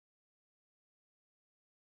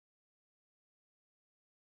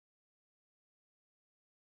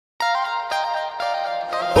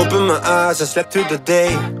Open my eyes, I slept through the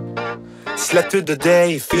day. Slept through the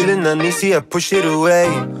day, feeling uneasy, I push it away.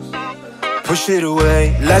 Push it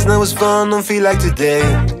away. Last night was fun, don't feel like today.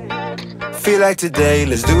 Feel like today,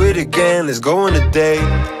 let's do it again, let's go on a date.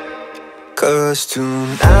 Cause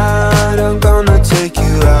tonight I'm gonna take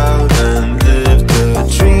you out and live the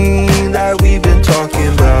dream that we've been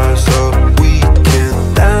talking about. So we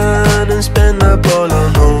can dine and spend up all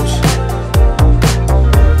our notes.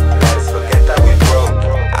 Let's forget that we broke.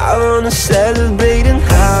 I wanna celebrate and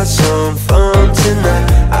have some fun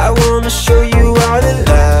tonight. I wanna show you all the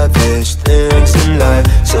lavish things in life.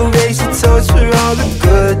 So raise your toast for all the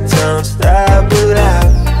good times that we'll have.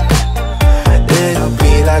 It'll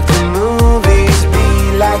be like the movies,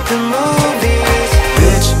 be like the movies.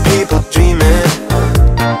 Rich people dreaming.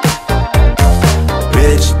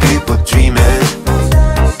 Rich people dreaming.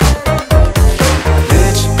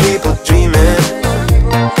 Rich people dreaming.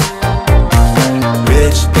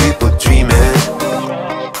 Rich people dreaming.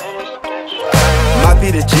 Might be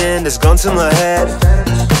the gin that's gone to my head.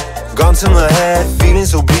 Gone to my head. Feeling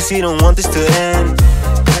so busy, don't want this to end.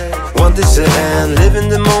 Want this to end. Live in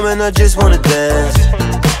the moment, I just wanna dance.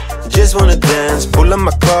 Just wanna dance. Pull up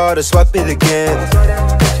my card and swipe it again.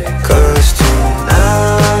 Cause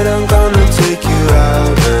tonight I'm gonna take you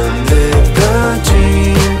out and live the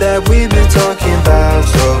dream that we've been talking about.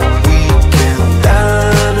 So we can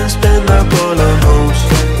dine and spend up all our notes.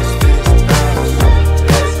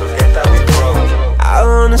 Let's forget that we broke. I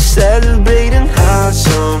wanna celebrate and have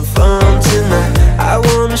some fun tonight. I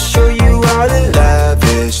wanna show you all the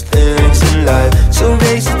lavish things in life. So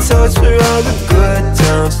raise your toast for all the good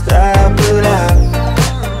times that we'll have.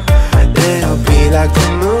 It'll be like the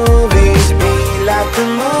movies, be like the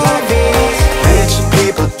movies. Rich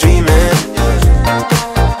people dreaming.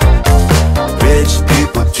 Rich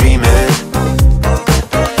people dreaming.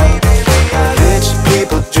 Rich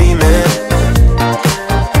people dreaming.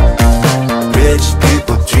 Rich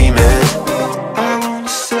people dreaming. I wanna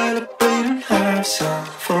celebrate and have some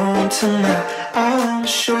fun tonight. I wanna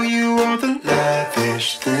show